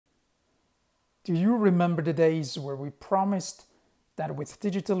Do you remember the days where we promised that with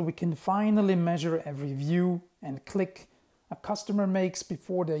digital we can finally measure every view and click a customer makes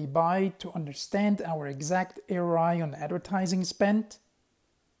before they buy to understand our exact ROI on advertising spend?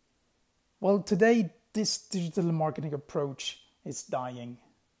 Well, today this digital marketing approach is dying.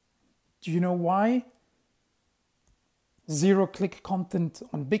 Do you know why? Zero-click content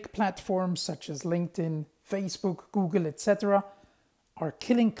on big platforms such as LinkedIn, Facebook, Google, etc. are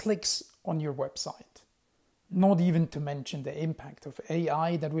killing clicks on your website. Not even to mention the impact of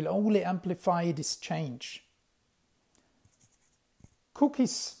AI that will only amplify this change.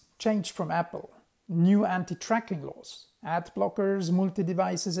 Cookies changed from Apple, new anti-tracking laws, ad blockers,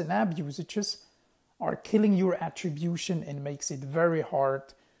 multi-devices and app usages are killing your attribution and makes it very hard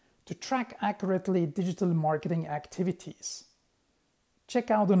to track accurately digital marketing activities. Check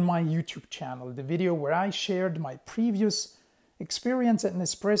out on my YouTube channel the video where I shared my previous experience at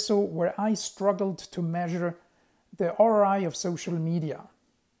Nespresso where I struggled to measure the ROI of social media.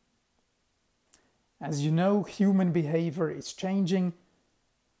 As you know, human behavior is changing,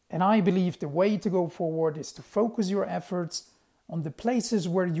 and I believe the way to go forward is to focus your efforts on the places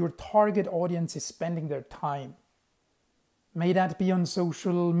where your target audience is spending their time. May that be on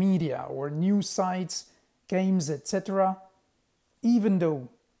social media or news sites, games, etc. Even though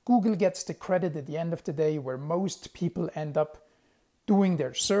Google gets the credit at the end of the day where most people end up doing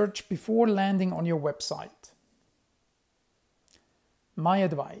their search before landing on your website. My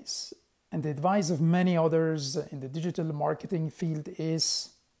advice, and the advice of many others in the digital marketing field, is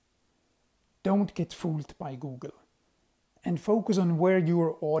don't get fooled by Google and focus on where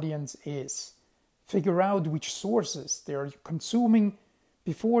your audience is. Figure out which sources they are consuming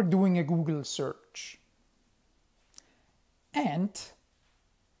before doing a Google search. And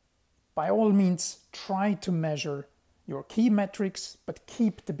by all means, try to measure your key metrics, but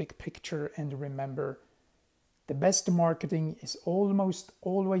keep the big picture and remember, the best marketing is almost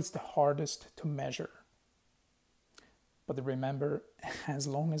always the hardest to measure. But remember, as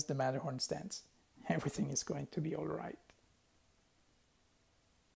long as the Matterhorn stands, everything is going to be all right.